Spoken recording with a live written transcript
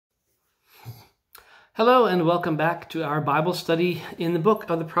Hello and welcome back to our Bible study in the book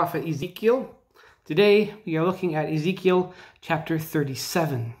of the prophet Ezekiel. Today we are looking at Ezekiel chapter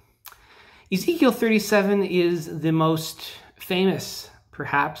 37. Ezekiel 37 is the most famous,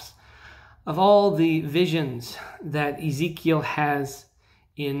 perhaps, of all the visions that Ezekiel has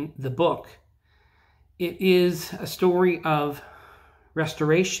in the book. It is a story of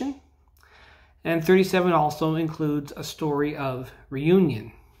restoration, and 37 also includes a story of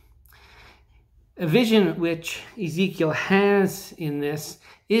reunion. A vision which Ezekiel has in this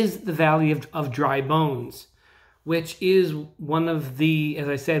is the valley of dry bones, which is one of the, as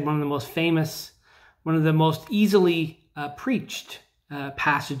I said, one of the most famous, one of the most easily preached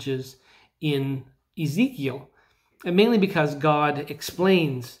passages in Ezekiel, and mainly because God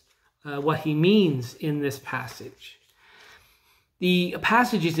explains what he means in this passage. The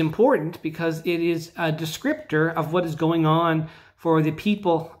passage is important because it is a descriptor of what is going on for the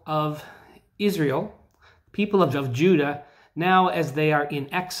people of Israel, people of Judah, now as they are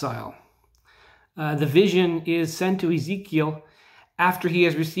in exile. The vision is sent to Ezekiel after he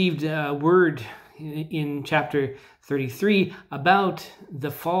has received a word in chapter 33 about the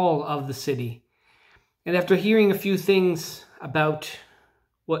fall of the city. And after hearing a few things about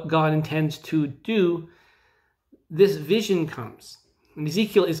what God intends to do, this vision comes. And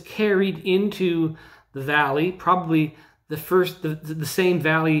Ezekiel is carried into the valley, probably the same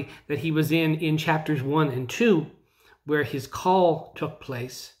valley that he was in chapters 1 and 2, where his call took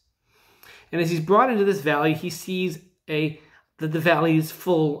place. And as he's brought into this valley, he sees that the valley is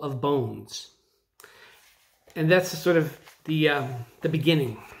full of bones. And that's sort of the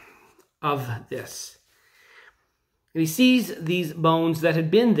beginning of this. And he sees these bones that had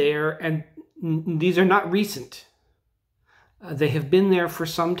been there, and these are not recent. They have been there for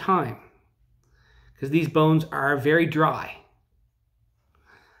some time, because these bones are very dry.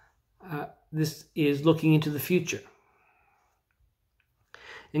 This is looking into the future.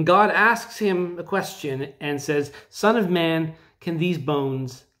 And God asks him a question and says, "Son of man, can these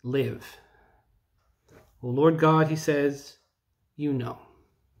bones live?" "O Lord God," he says, "you know."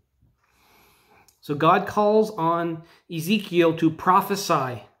 So God calls on Ezekiel to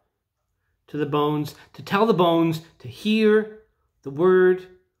prophesy to the bones, to tell the bones to hear the word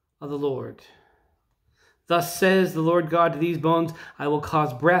of the Lord. "Thus says the Lord God to these bones, I will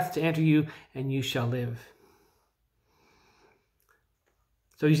cause breath to enter you, and you shall live."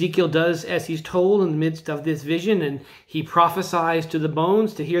 So Ezekiel does as he's told in the midst of this vision, and he prophesies to the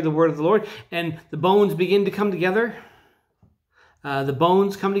bones to hear the word of the Lord, and the bones begin to come together. The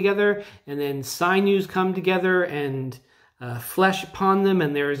bones come together, and then sinews come together, and flesh upon them,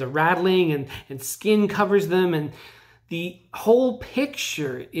 and there is a rattling, and skin covers them, and the whole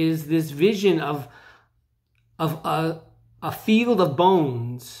picture is this vision of a field of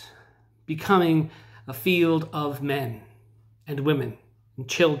bones becoming a field of men and women and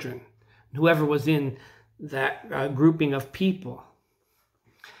children, and whoever was in that grouping of people.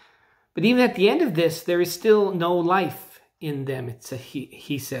 But even at the end of this, there is still no life in them,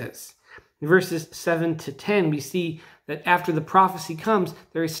 he says. In verses 7 to 10, we see that after the prophecy comes,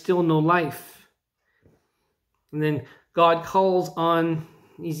 there is still no life. And then God calls on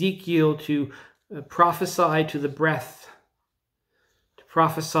Ezekiel to prophesy to the breath, to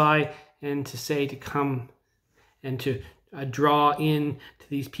prophesy and to say to come, and to draw in to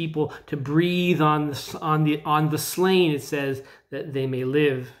these people, to breathe on the slain, it says, that they may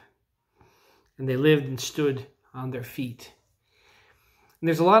live. And they lived and stood on their feet. And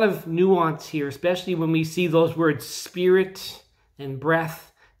there's a lot of nuance here, especially when we see those words spirit and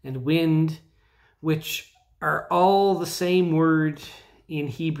breath and wind, which are all the same word in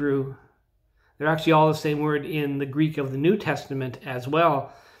Hebrew. They're actually all the same word in the Greek of the New Testament as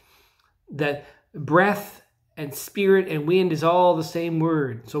well. That breath and spirit and wind is all the same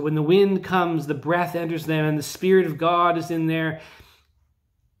word. So when the wind comes, the breath enters them, and the Spirit of God is in there,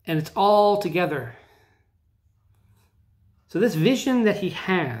 and it's all together. So this vision that he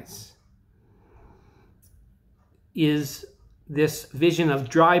has is this vision of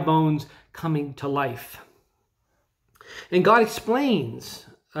dry bones coming to life. And God explains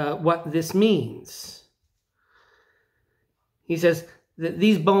what this means. He says that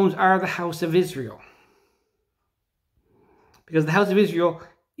these bones are the house of Israel. Because the house of Israel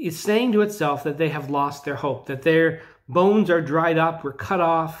is saying to itself that they have lost their hope, that their bones are dried up, were cut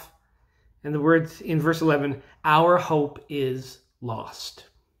off. And the words in verse 11, our hope is lost.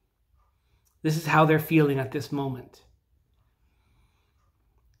 This is how they're feeling at this moment.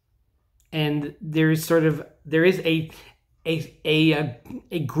 And there is a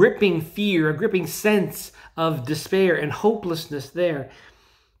gripping fear, a gripping sense of despair and hopelessness there.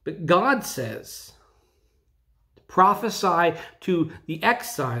 But God says prophesy to the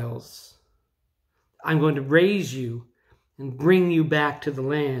exiles, I'm going to raise you and bring you back to the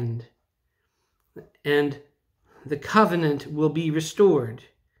land. And the covenant will be restored.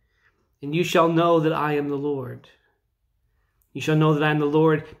 And you shall know that I am the Lord. You shall know that I am the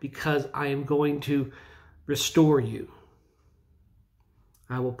Lord because I am going to restore you.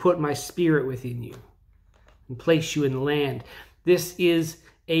 I will put my spirit within you and place you in the land. This is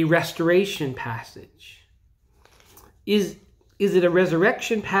a restoration passage. Is it a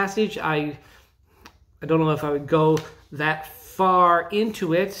resurrection passage? I don't know if I would go that far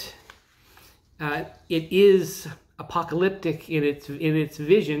into it. It is apocalyptic in its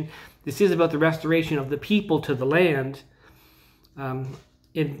vision. This is about the restoration of the people to the land.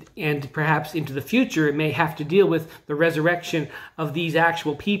 And perhaps into the future, it may have to deal with the resurrection of these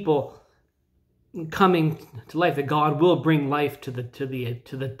actual people coming to life. That God will bring life to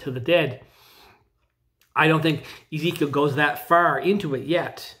the dead. I don't think Ezekiel goes that far into it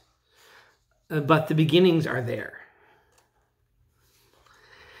yet, but the beginnings are there.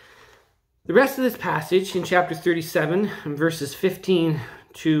 The rest of this passage in chapter 37, verses 15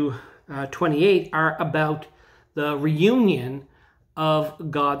 to 28, are about the reunion of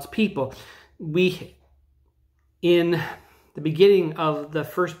God's people. We, in the beginning of the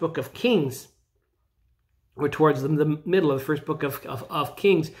first book of Kings, or towards the middle of the first book of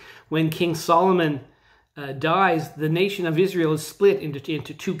Kings, when King Solomon dies, the nation of Israel is split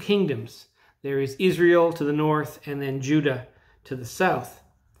into two kingdoms. There is Israel to the north and then Judah to the south.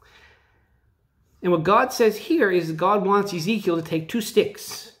 And what God says here is God wants Ezekiel to take two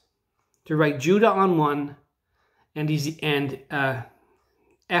sticks, to write Judah on one and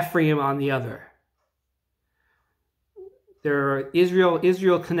Ephraim on the other. There are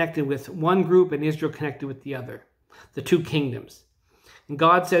Israel connected with one group and Israel connected with the other, the two kingdoms. And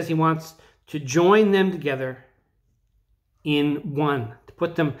God says he wants to join them together in one, to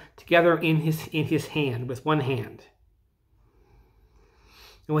put them together in his hand, with one hand.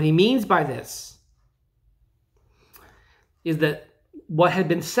 And what he means by this is that what had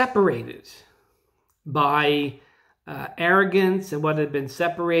been separated by arrogance, and what had been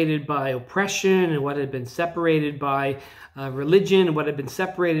separated by oppression, and what had been separated by religion, and what had been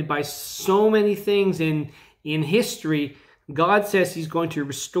separated by so many things in history, God says he's going to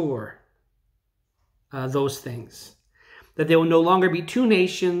restore those things. That there will no longer be two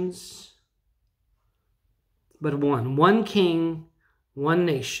nations, but one king, one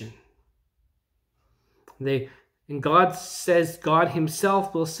nation. And God says God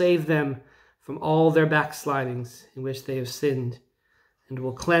himself will save them from all their backslidings in which they have sinned, and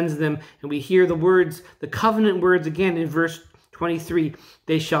will cleanse them. And we hear the words, the covenant words again in verse 23,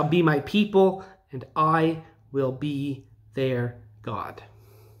 they shall be my people, and I will be their God.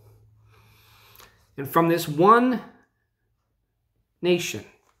 And from this one nation,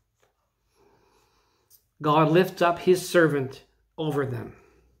 God lifts up his servant over them.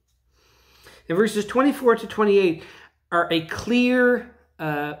 And verses 24 to 28 are a clear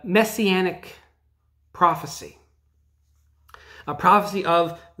messianic prophecy. A prophecy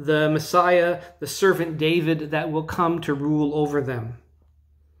of the Messiah, the servant David, that will come to rule over them.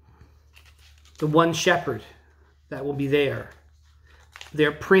 The one shepherd that will be there.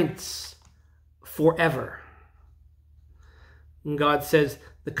 Their prince forever. And God says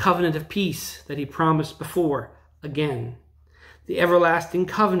the covenant of peace that he promised before, again. The everlasting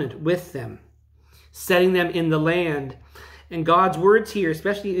covenant with them, setting them in the land. And God's words here,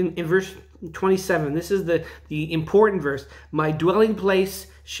 especially in verse 27, this is the important verse. My dwelling place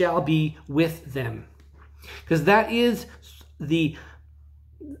shall be with them. Because that is the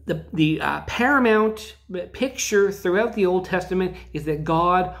paramount picture throughout the Old Testament, is that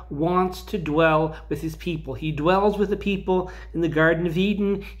God wants to dwell with his people. He dwells with the people in the Garden of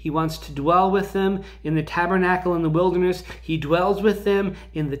Eden. He wants to dwell with them in the tabernacle in the wilderness. He dwells with them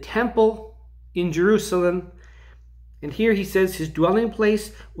in the temple in Jerusalem. And here he says his dwelling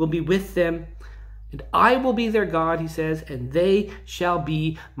place will be with them, and I will be their God, he says, and they shall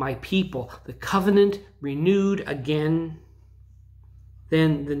be my people. The covenant renewed again.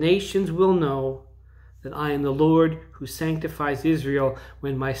 Then the nations will know that I am the Lord who sanctifies Israel,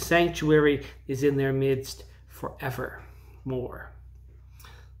 when my sanctuary is in their midst forevermore.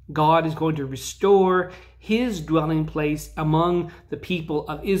 God is going to restore his dwelling place among the people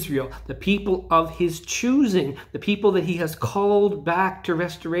of Israel, the people of his choosing, the people that he has called back to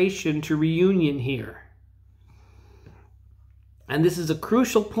restoration, to reunion here. And this is a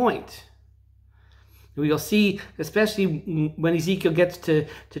crucial point. We'll see, especially when Ezekiel gets to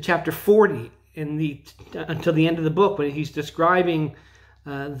chapter 40, until the end of the book, when he's describing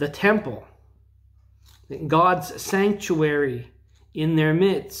the temple. God's sanctuary in their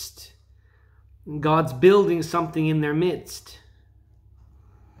midst. God's building something in their midst.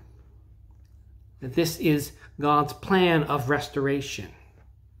 That this is God's plan of restoration.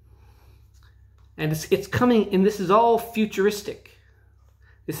 And it's coming, and this is all futuristic.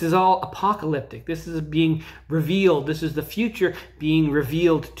 This is all apocalyptic. This is being revealed. This is the future being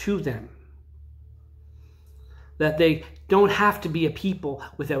revealed to them. That they don't have to be a people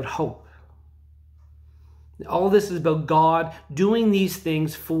without hope. All this is about God doing these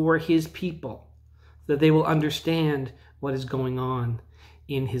things for his people, that they will understand what is going on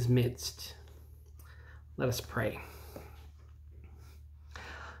in his midst. Let us pray.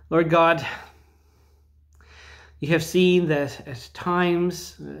 Lord God, you have seen that at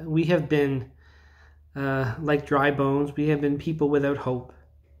times we have been like dry bones. We have been people without hope.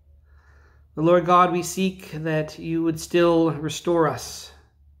 But Lord God, we seek that you would still restore us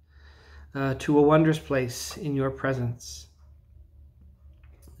to a wondrous place in your presence.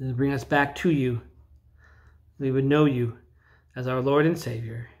 Bring us back to you. We would know you as our Lord and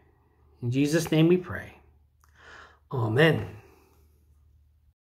Savior. In Jesus' name we pray. Amen.